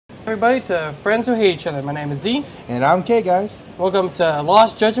Everybody to Friends Who Hate Each Other. My name is Z. And I'm K, guys. Welcome to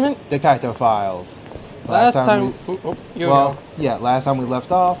Lost Judgement. The Kaito Files. Last time we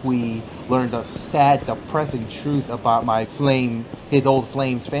left off, we learned a sad, depressing truth about his old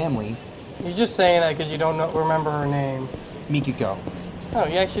Flame's family. You're just saying that because you don't remember her name. Mikiko. Oh,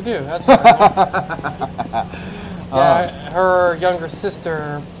 you actually do. That's awesome. Yeah, her younger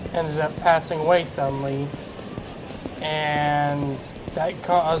sister ended up passing away suddenly, and that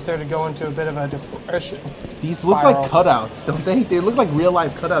caused her to go into a bit of a depression. These look like cutouts, don't they? They look like real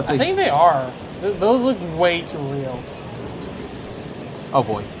life cutouts. I think they are. Those look way too real. Oh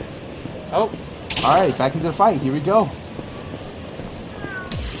boy. Oh. Alright, back into the fight. Here we go.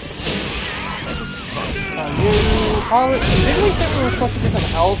 Didn't we say we were supposed to get some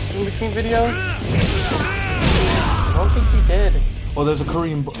health in between videos? I don't think we did. Well, there's a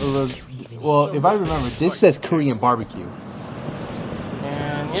Korean... well, if I remember, this says Korean barbecue.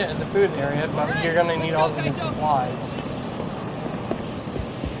 And yeah, it's a food area, but you're going to need also get supplies.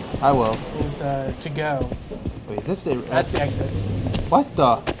 I will. Is to go. Wait, is this the... That's the exit. What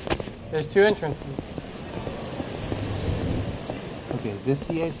the... There's two entrances. Okay, is this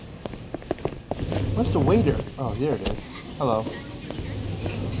the exit? What's the waiter? Oh, there it is. Hello.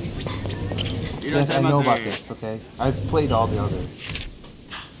 Yes, I know about this, okay? I've played all the other.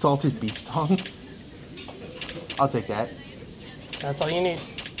 Salted beef tongue. I'll take that. That's all you need.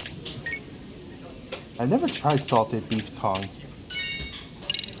 I've never tried salted beef tongue.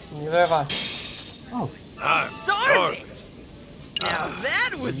 Neither have I. Oh. Starving! Now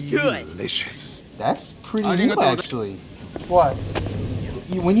that was good! Delicious. That's pretty new, actually. What?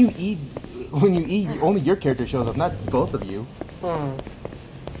 When you eat, only your character shows up, not both of you.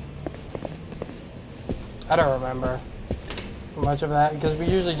 I don't remember much of that because we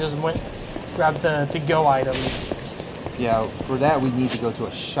usually just grabbed the to-go items. Yeah, for that we need to go to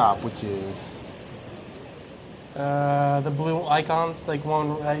a shop, which is the blue icons, like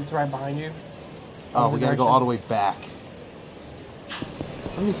one that's right behind you. Oh, we gotta go all the way back.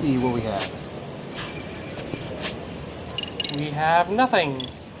 Let me see what we have. We have nothing.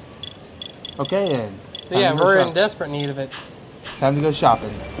 Okay then. So yeah, we're in desperate need of it. Time to go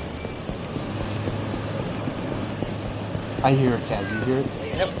shopping. I hear a cat. You hear it?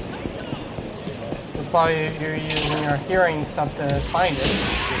 Yep. It's probably you're using your hearing stuff to find it.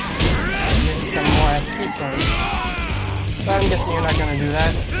 Getting some more SP points. But I'm guessing you're not going to do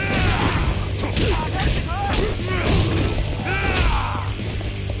that.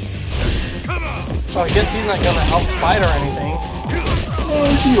 Oh, I guess he's not going to help fight or anything. Oh,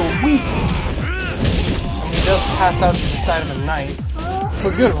 you're weak. And he does pass out to the side of a knife.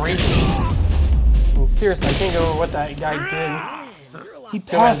 For good reason. I mean, seriously, I can't go over what that guy did. He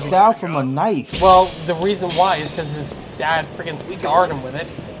passed out from a knife. Well, the reason why is because his dad freaking scarred him with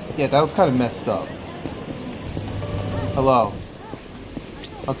it. Yeah, that was kind of messed up. Hello.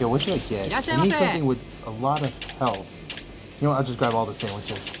 Okay, what should I get? I need something with a lot of health. You know what, I'll just grab all the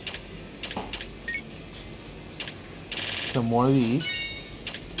sandwiches. Some more of these.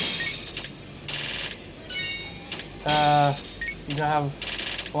 You don't have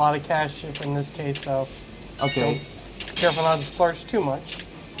a lot of cash in this case, so... Okay. Be careful not to splurge too much.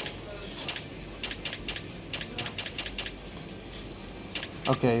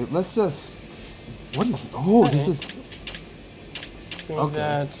 Okay, let's just... What is... Oh, this is... Okay.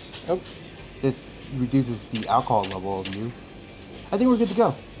 That, oh. This reduces the alcohol level of you. I think we're good to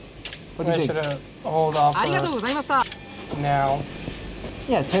go. What do you think? I should hold off now.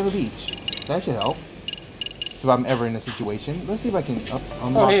 Yeah, 10 of each. That should help. If I'm ever in a situation. Let's see if I can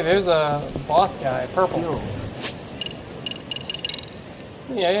unlock... Oh, hey, there's a boss guy, purple. Skills.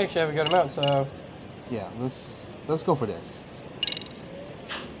 Yeah, I actually have a good amount, so... Yeah, let's go for this.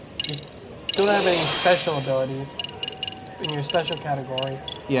 You don't have any special abilities in your special category.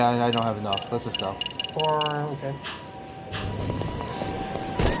 Yeah, I don't have enough. Let's just go. Okay.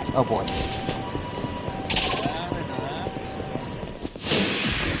 Oh boy.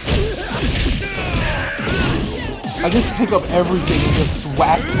 I just pick up everything and just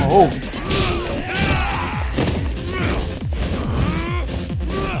whack. Oh.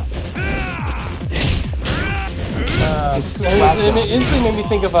 It instantly made me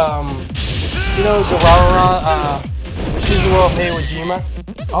think of you know, Durarara, Shizuo Heiwajima.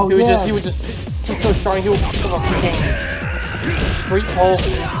 Oh, He's so strong, he would pick up a freaking street pole,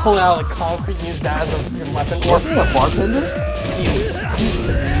 pull it out of the concrete, and use that as a freaking weapon. Wasn't he a bartender? He used to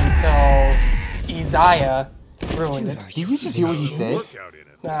be until Izaya ruined it. Did you just hear what he said?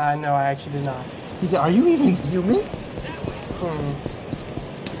 No, I actually did not. He said, "Are you even human?"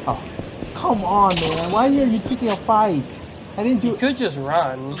 Oh, come on, man. Why are you picking a fight? I didn't do You it. could just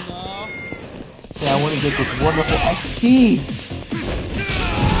run. Yeah, I want to get this wonderful XP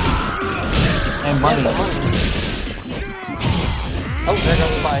and money. Get some money. Oh, there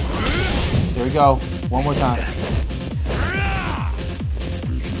goes the bike. There we go. One more time.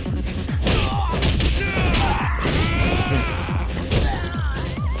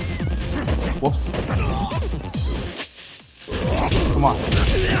 Whoops. Come on.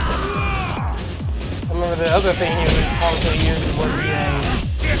 I remember the other thing he would also use would be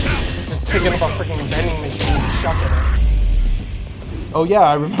just picking up a freaking vending machine and chucking it. Oh yeah,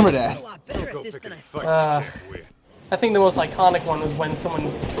 I remember that. A lot better at this than I thought. I think the most iconic one was when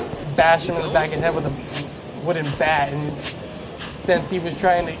someone bashed him in the back of the head with a wooden bat, and since he was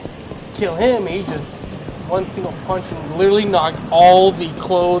trying to kill him, he just one single punch and literally knocked all the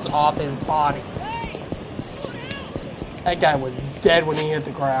clothes off his body. That guy was dead when he hit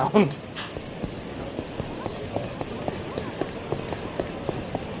the ground.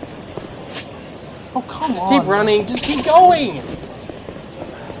 Oh come Just on. keep running, just keep going!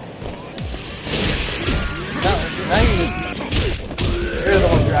 Now you just... You're the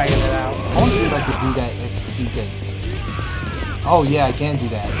one dragging it out. I want to see if I could do that XP thing. Oh yeah, I can do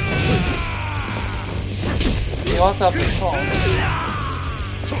that. You also have to call.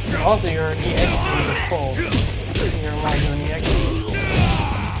 Also, your EX is just full. You're not doing EX.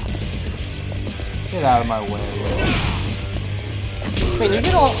 Get out of my way. Man, you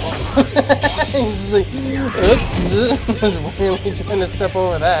get all... just like... was really trying to step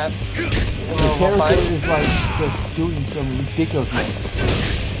over that. The character is like just doing some ridiculousness.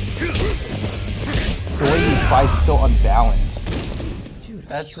 The way he fights is so unbalanced.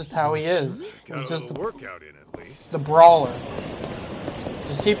 That's just how he is. Got He's a just little workout in at least. the brawler.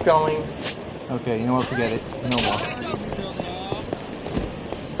 Just keep going. Okay, you know what? Forget it. No more.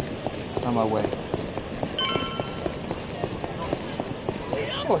 On my way.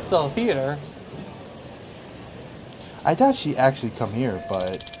 Oh, it's still a theater. I thought she'd actually come here,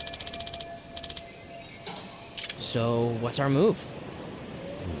 but So, what's our move?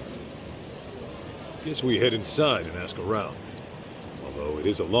 Guess we head inside and ask around. Although it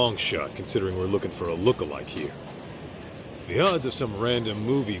is a long shot considering we're looking for a look-alike here. The odds of some random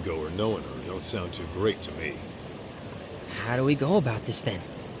moviegoer knowing her don't sound too great to me. How do we go about this then?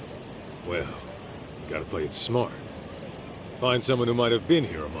 Well, you gotta play it smart. Find someone who might have been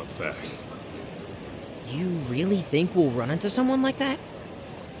here a month back. You really think we'll run into someone like that?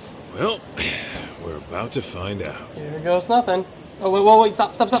 Well, we're about to find out. Here goes nothing. Oh, wait,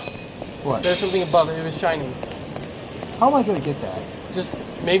 stop. what? There's something above it. It was shining. How am I gonna get that? Just,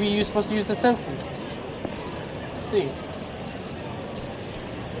 maybe you're supposed to use the senses. See.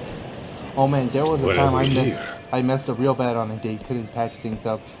 Oh man, there was a What time have we here? I messed up real bad on a date. Couldn't patch things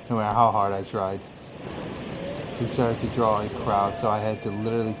up no matter how hard I tried. We started to draw a crowd, so I had to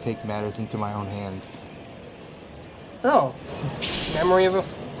literally take matters into my own hands. Oh. Memory of a...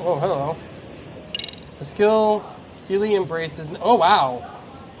 Oh, hello. The skill... Sealy embraces... Oh, wow.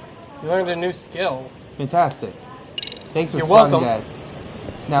 You learned a new skill. Fantastic. Thanks for You're spotting welcome.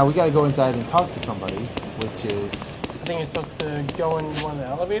 that. Now we gotta go inside and talk to somebody, which is... I think you're supposed to go in one of the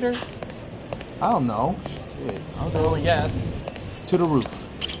elevators? I don't know. Shit. I'll I go only guess. to the roof.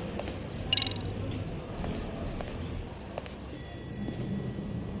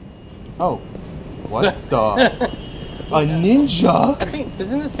 Oh. What the? A ninja? I think...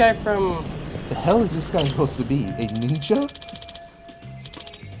 Isn't this guy from... The hell is this guy supposed to be? A ninja?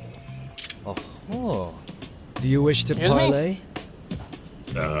 Oh. Do you wish to Excuse me?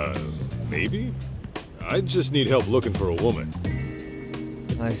 parlay? Maybe? I just need help looking for a woman.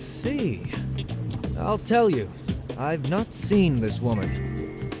 I see. I'll tell you, I've not seen this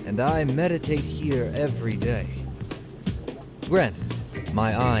woman, and I meditate here every day. Granted,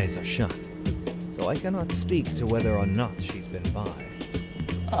 my eyes are shut, so I cannot speak to whether or not she's been by.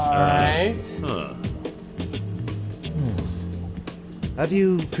 Alright. Huh. Have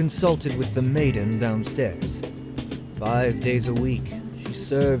you consulted with the maiden downstairs? 5 days a week, she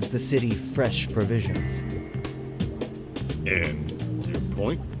serves the city fresh provisions. And your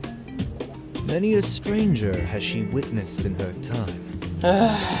point? Many a stranger has she witnessed in her time.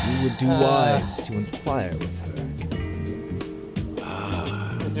 You would do wise to inquire with her.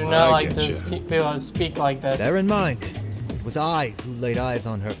 I do not I like getcha. this people that speak like this. Bear in mind, it was I who laid eyes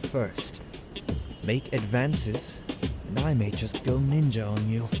on her first. Make advances, and I may just go ninja on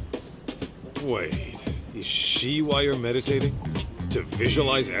you. Wait, is she why you're meditating? To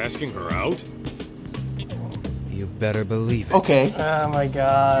visualize asking her out? You better believe it. Okay. Oh my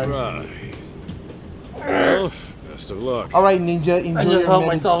god. Right. Well, best of luck. Alright, ninja. Enjoy I just your felt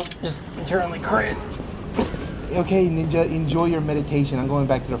myself just internally cringe. Okay, Ninja, enjoy your meditation. I'm going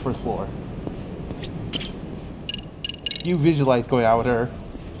back to the first floor. You visualize going out with her.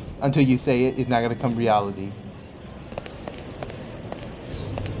 Until you say it, it's not going to come reality.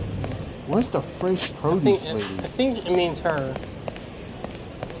 Where's the fresh produce lady? I think it means her.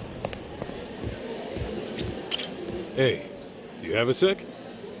 Hey, you have a sec?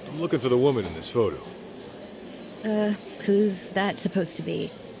 I'm looking for the woman in this photo. Who's that supposed to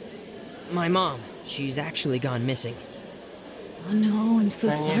be? My mom. She's actually gone missing. Oh no, I'm so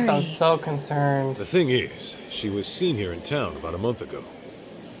Man, you sorry. sound so concerned. The thing is, she was seen here in town about a month ago.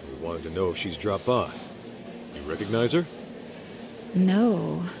 We wanted to know if she's dropped by. You recognize her?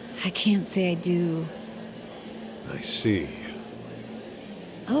 No, I can't say I do. I see.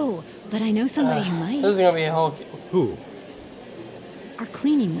 Oh, but I know somebody who might. This is gonna be a whole. Who? Our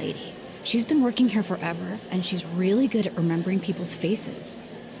cleaning lady. She's been working here forever, and she's really good at remembering people's faces.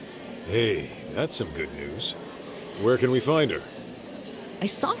 Hey, that's some good news. Where can we find her? I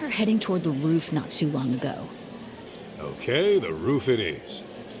saw her heading toward the roof not too long ago. Okay, the roof it is.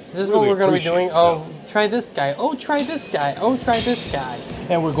 Is this Really what we're gonna be appreciate doing? it, Oh, try this guy. Oh, try this guy. Oh, try this guy.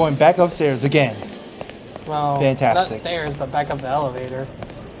 And we're going back upstairs again. Well, Fantastic. not stairs, but back up the elevator.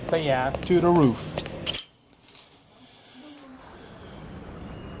 But yeah. To the roof.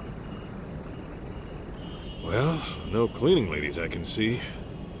 Well, no cleaning ladies I can see.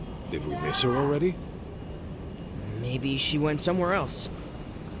 Did we miss her already? Maybe she went somewhere else.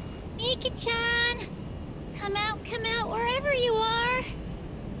 Mika-chan! Come out, wherever you are!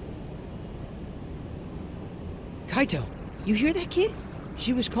 Kaito, you hear that kid?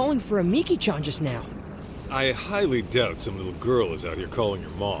 She was calling for a Miki-chan just now. I highly doubt some little girl is out here calling her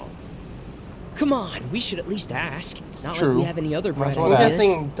mom. Come on, we should at least ask. Not True. like we have any other bright That's what I'm I- ideas.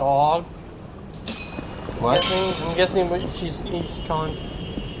 guessing dog. What? I'm guessing what she's calling.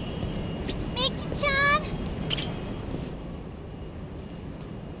 Mika-chan!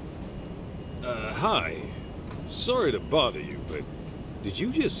 Hi. Sorry to bother you, but did you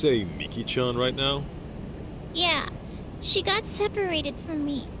just say Miki-chan right now? Yeah, she got separated from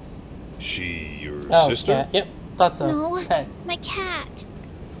me. She your Oh, sister? cat. Yep, thought so. No, Pet. my cat.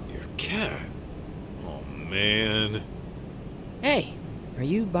 Your cat? Oh, man. Hey, are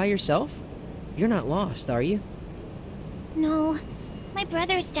you by yourself? You're not lost, are you? No, my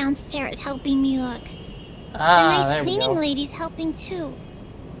brother's downstairs helping me look. Ah, the there nice we cleaning go. lady's helping too.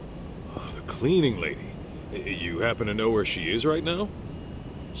 Oh, the cleaning lady. You happen to know where she is right now?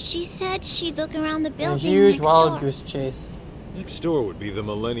 She said she'd look around the A building huge next wild door. goose chase. Next door would be the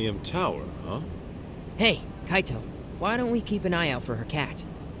Millennium Tower, huh? Hey, Kaito, why don't we keep an eye out for her cat?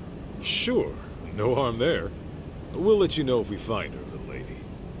 Sure. No harm there. We'll let you know if we find her, little lady.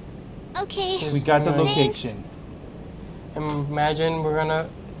 Okay. We got the Thanks. location. Imagine we're gonna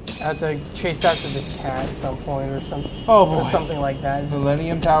have to chase after this cat at some point or something. Oh Or boy. something like that. It's just,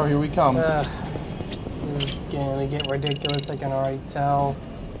 Millennium Tower, here we come. this is gonna get ridiculous, I can already tell.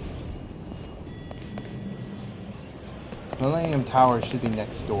 Millennium Tower should be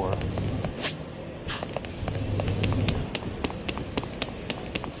next door.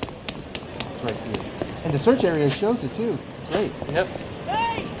 It's right here. And the search area shows it too. Great. Yep.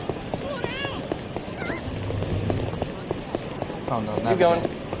 Oh no, not Keep going.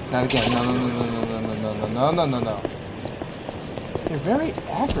 again. Not again. No, no, no, no, no, no, no, no, no, no, no, no. They're very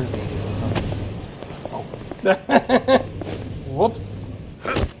aggravated for some reason. Oh, Whoops.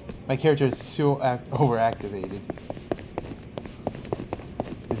 my character is so overactivated.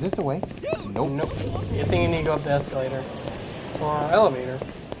 Is this the way? Nope. Nope. You think you need to go up the escalator. Or elevator.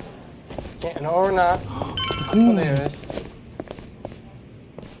 Can't, no, or not. Oh, there it is.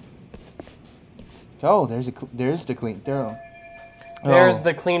 Oh, there's the clean. There's Oh.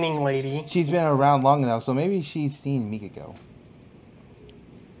 the cleaning lady. She's been around long enough, so maybe she's seen Mikiko.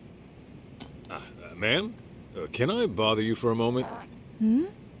 Ma'am? Can I bother you for a moment?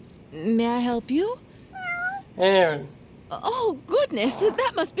 May I help you? And Oh, goodness,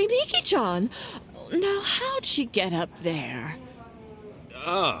 that must be Miki-chan. Now, how'd she get up there?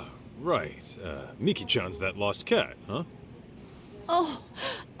 Ah, right. Miki-chan's that lost cat, huh? Oh,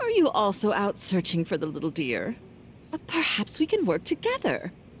 are you also out searching for the little dear? Perhaps we can work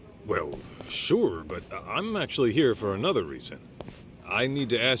together. Well, sure, but I'm actually here for another reason. I need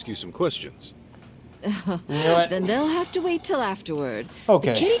to ask you some questions. you know what? Then they'll have to wait till afterward.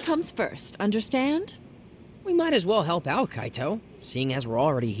 Okay. The kitty comes first, understand? We might as well help out, Kaito, seeing as we're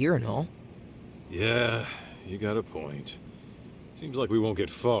already here and all. Yeah, you got a point. Seems like we won't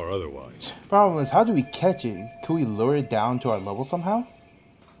get far otherwise. Problem is, how do we catch it? Can we lure it down to our level somehow?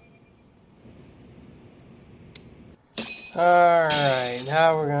 Alright,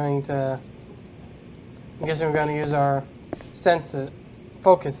 now we're going to I guess we're gonna use our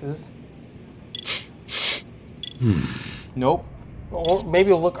focuses. Nope. Or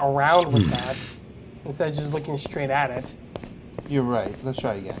maybe we'll look around with that instead of just looking straight at it. You're right. Let's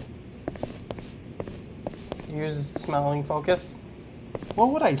try again. Use smelling focus.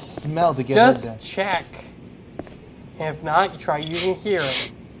 What would I smell to get Just that? check. If not, you try using hearing.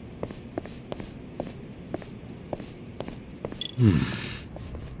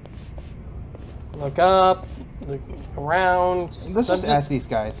 Look up, look around. Let's just ask these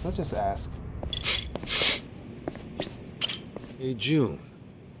guys. Let's just ask. Hey, June.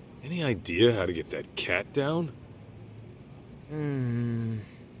 Any idea how to get that cat down?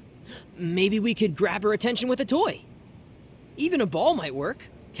 Maybe we could grab her attention with a toy. Even a ball might work.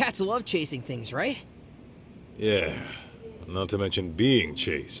 Cats love chasing things, right? Yeah, not to mention being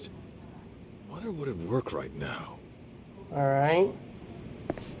chased. Wonder would it work right now? Alright.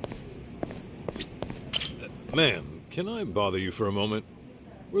 Ma'am, can I bother you for a moment?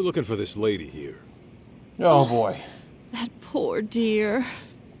 We're looking for this lady here. Oh boy. That poor dear.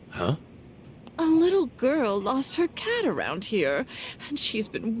 Huh? A little girl lost her cat around here, and she's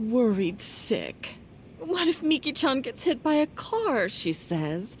been worried sick. What if Miki-chan gets hit by a car, she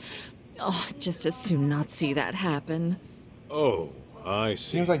says. Oh, I'd just as soon not see that happen. Oh, I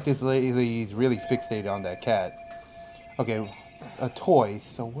see. Seems like this lady's really fixated on that cat. Okay, a toy.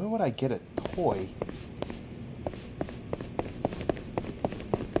 So where would I get a toy?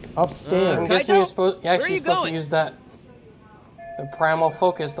 Upstairs. I'm guessing you're supposed going? to use that the primal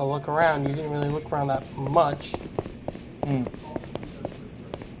focus to look around. You didn't really look around that much.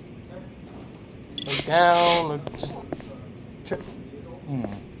 Look down, look just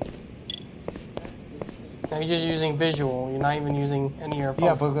Now you're just using visual, you're not even using any of your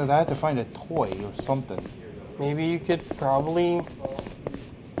focus. Yeah, but I had to find a toy or something. Maybe you could probably...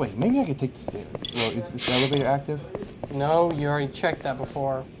 Wait, maybe I could take the stairs. Well, is the elevator active? No, you already checked that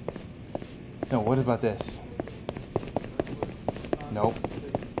before. No, what about this? Nope.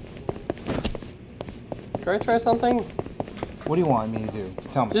 Try something? What do you want me to do?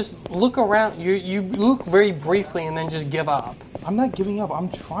 Tell me. Just look around. You look very briefly and then just give up. I'm not giving up. I'm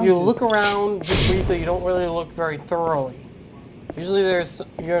trying You to... look around just briefly. You don't really look very thoroughly. Usually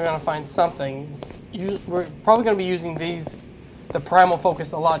you're gonna find something. Usually, we're probably gonna be using the primal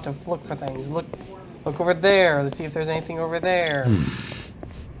focus a lot to look for things. Look over there. Let's see if there's anything over there.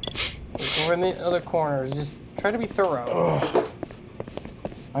 Look over in the other corners. Just try to be thorough. Ugh.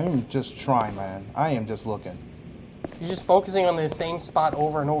 I am just trying, man. I am just looking. You're just focusing on the same spot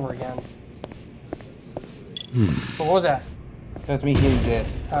over and over again. What was that? That's me hearing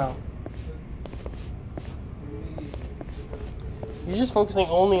this. Oh. You're just focusing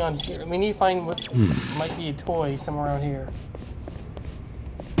only on here. We need to find what might be a toy somewhere around here.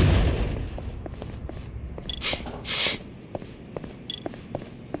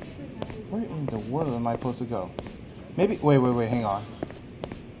 Where in the world am I supposed to go? Maybe... Wait, hang on.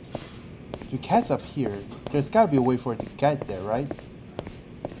 The cat's up here. There's gotta be a way for it to get there, right?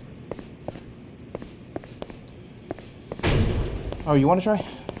 Oh, you wanna try?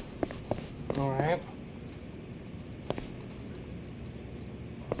 Alright.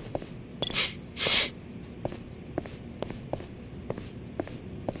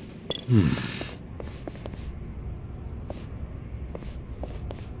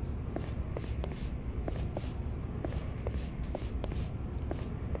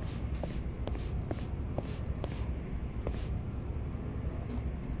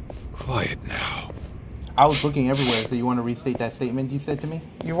 Quiet now. I was looking everywhere, so you want to restate that statement you said to me?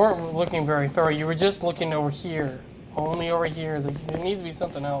 You weren't looking very thorough. You were just looking over here. Only over here. There needs to be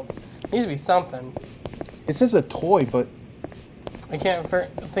something else. There needs to be something. It says a toy, but... I can't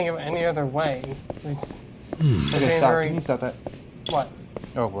think of any other way. It's Okay, stop. Can you stop that? What?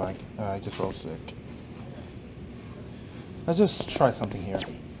 Oh, blank. I just rolled sick. Let's just try something here.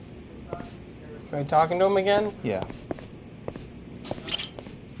 Try talking to him again? Yeah.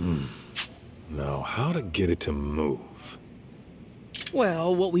 Now, how to get it to move?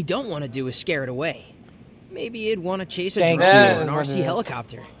 Well, what we don't want to do is scare it away. Maybe it'd want to chase a Thank drone you. or an That is what it RC is.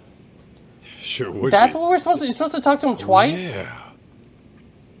 helicopter. Sure would That's be. what we're supposed to... You're supposed to talk to him twice?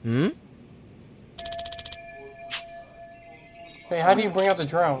 Yeah. Wait, how do you bring up the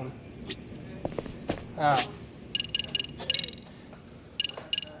drone? Oh.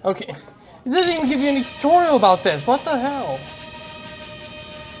 Okay. It doesn't even give you any tutorial about this. What the hell?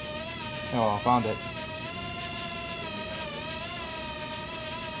 Oh, I found it.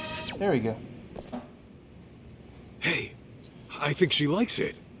 There we go. Hey, I think she likes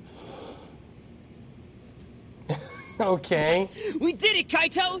it. Okay. We did it,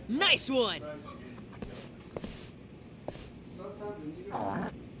 Kaito! Nice one!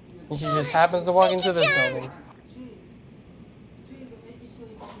 And she just happens to walk into this building.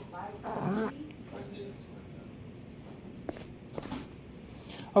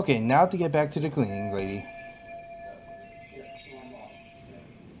 Okay, now to get back to the cleaning lady.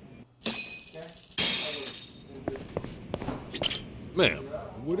 Ma'am,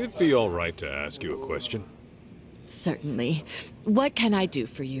 would it be all right to ask you a question? Certainly. What can I do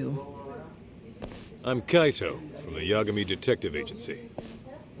for you? I'm Kaito, from the Yagami Detective Agency.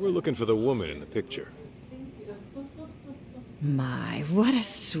 We're looking for the woman in the picture. My, what a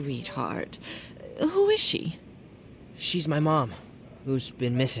sweetheart. Who is she? She's my mom, who's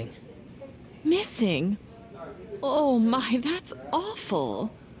been missing. Missing? Oh my, that's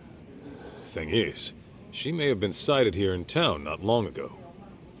awful. Thing is, she may have been sighted here in town not long ago.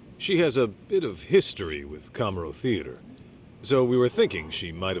 She has a bit of history with Kamuro Theater, so we were thinking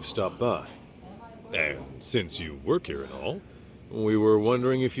she might have stopped by. And since you work here and all, we were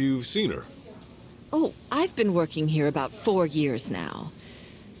wondering if you've seen her. Oh, I've been working here about 4 years now.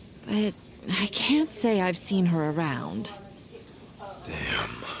 But I can't say I've seen her around.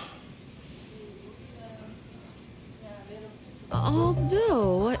 Damn.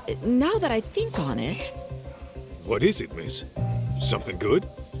 Although, now that I think on it... What is it, miss? Something good?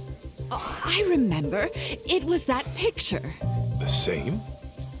 I remember. It was that picture. The same?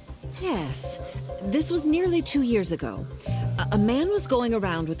 Yes. This was nearly 2 years ago. A man was going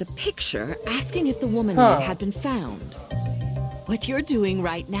around with a picture asking if the woman had been found. What you're doing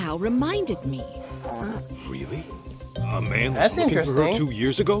right now reminded me. Really? A man That's was looking for her interesting. 2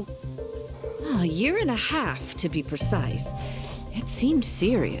 years ago? A year and a half, to be precise. It seemed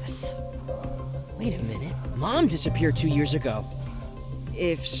serious. Wait a minute. Mom disappeared 2 years ago.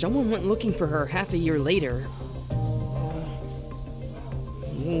 If someone went looking for her half a year later...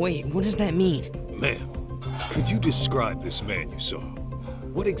 Wait, what does that mean? Ma'am, could you describe this man you saw?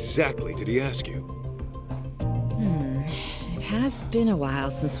 What exactly did he ask you? It has been a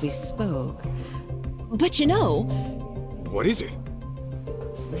while since we spoke. But you know... What is it?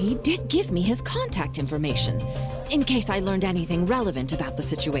 He did give me his contact information, in case I learned anything relevant about the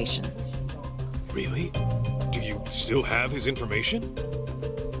situation. Really? Do you still have his information?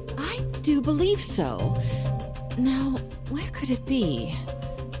 I do believe so. Now, where could it be?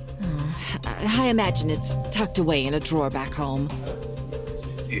 I imagine it's tucked away in a drawer back home.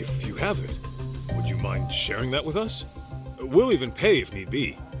 If you have it, would you mind sharing that with us? We'll even pay if need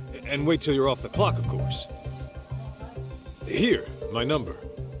be. And wait till you're off the clock, of course. Here, my number.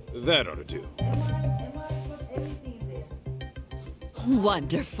 That ought to do.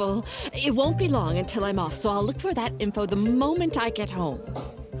 Wonderful. It won't be long until I'm off, so I'll look for that info the moment I get home.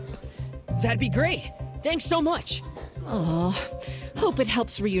 That'd be great. Thanks so much. Oh, hope it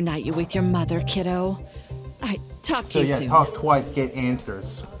helps reunite you with your mother, kiddo. All right, talk to So you yeah, soon. talk twice, get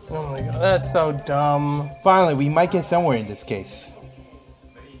answers. Oh my god, that's so dumb. Finally, we might get somewhere in this case.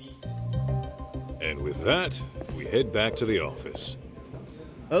 And with that, we head back to the office.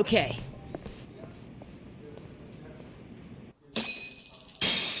 Okay.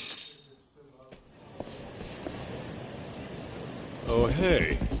 Oh,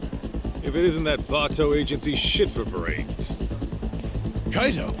 hey. If it isn't that Bato agency shit for brains.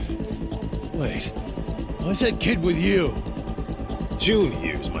 Kaito! Wait, what's that kid with you? June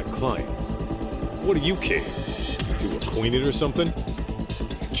here's my client. What do you care? You two acquainted or something?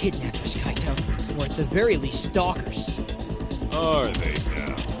 Kidnappers, Kaito. Or at the very least, stalkers. Are they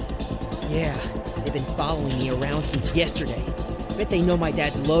now? Yeah, they've been following me around since yesterday. Bet they know my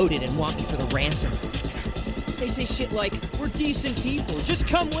dad's loaded and want me for the ransom. They say shit like, we're decent people, just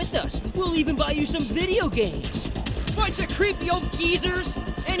come with us. We'll even buy you some video games. Bunch of creepy old geezers,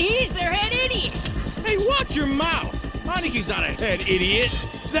 and he's their head idiot. Hey, watch your mouth! Haneke's not a head idiot!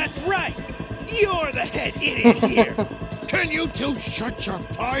 That's right! You're the head idiot here! Can you two shut your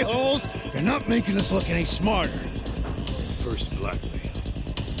pie holes? You're not making us look any smarter. First blackmail,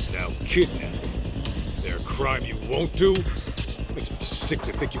 now kidnapping. They're a crime you won't do? Makes me sick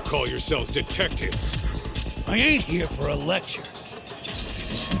to think you call yourselves detectives. I ain't here for a lecture. Just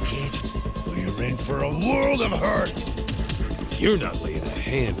an innocent kid, or you're in for a world of hurt. You're not laying a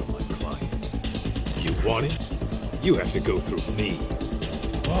hand on my client. You want it? You have to go through me.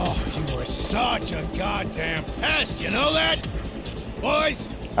 Oh, you are such a goddamn pest, you know that? Boys,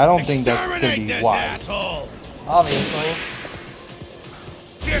 I don't think that's gonna exterminate be this wise. asshole! Obviously.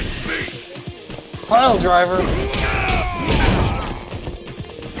 Get me! Pile driver.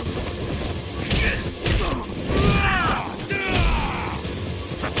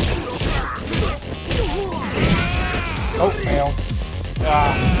 Oh, fail.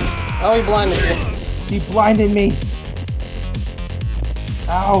 Oh, he blinded you. He blinded me.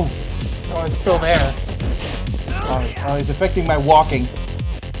 Ow! Oh, it's still there. Oh, it's affecting my walking.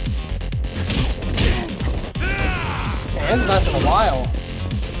 Man, it's lasting a while.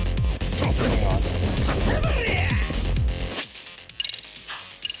 Hang on.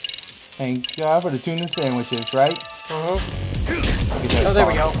 Thank God for the tuna sandwiches, right? Mm-hmm. Oh, there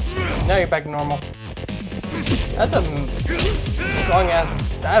we go. Now you're back to normal. That's a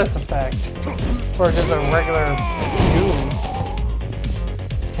strong-ass status effect for just a regular Doom.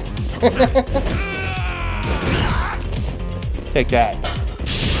 Take that.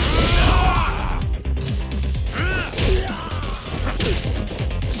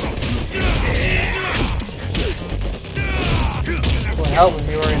 Would help if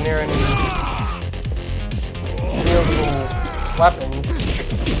you were near any wieldable weapons.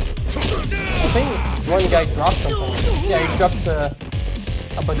 I think one guy dropped something. Yeah, he dropped a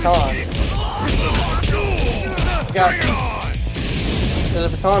baton. There's a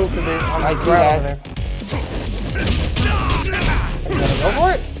baton to the on the ground over there. Are you gonna go for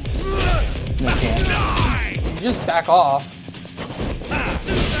it? No, I can't. You just back off.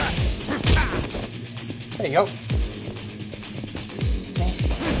 There you go.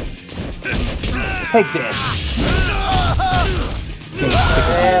 Take this.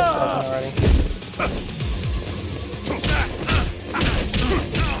 Yeah, it's broken already.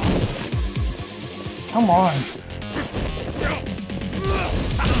 Come on.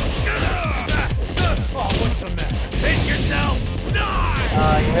 Oh, what's the matter? Face yourself!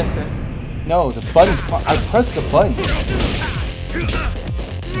 You missed it. No, the button. I pressed the button.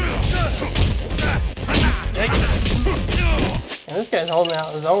 And this guy's holding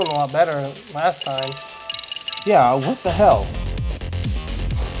out his own a lot better than last time. Yeah, what the hell?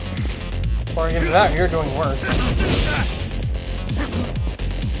 Or either that, or you're doing worse.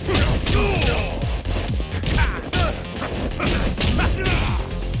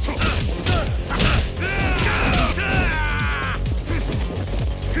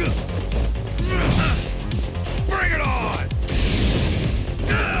 Bring it on!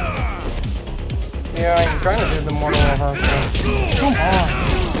 Yeah, I'm trying to do the mortal reversal. Come on.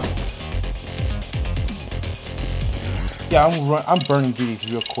 Yeah, I'm burning through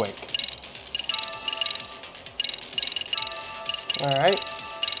these real quick. Alright.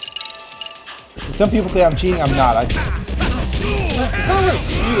 Some people say I'm cheating. I'm not. It's not really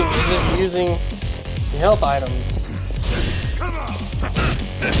cheating, it's just using the health items.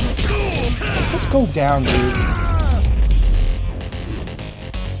 Let's go down, dude.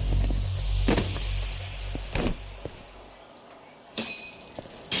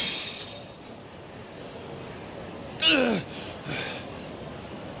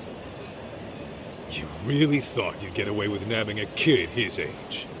 You really thought you'd get away with nabbing a kid his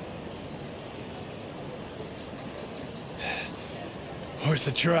age? Worth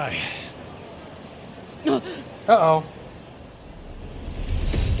a try. Uh-oh.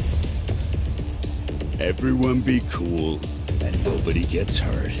 Everyone be cool, and nobody gets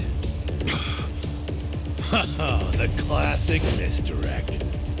hurt. Haha, the classic misdirect.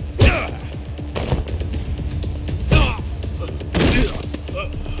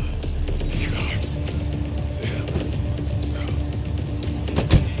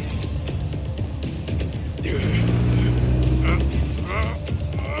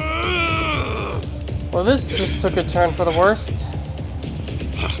 Well, this just took a turn for the worst.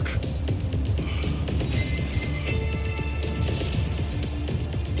 Fuck.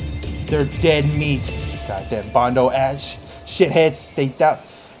 They're dead meat. Goddamn Bondo ass shitheads. They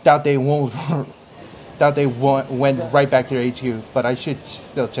thought they won't. Thought they went right back to their HQ, but I should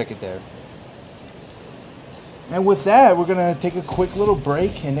still check it there. And with that, we're gonna take a quick little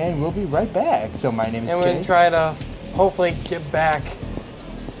break, and then we'll be right back. So my name is And we're Kay. going to try to hopefully get back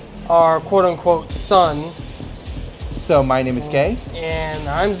our quote-unquote son. So my name is Kay, And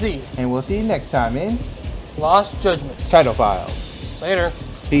I'm Z. and we'll see you next time in Lost Judgement. Kaito Files. Later.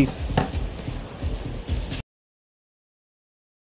 Peace.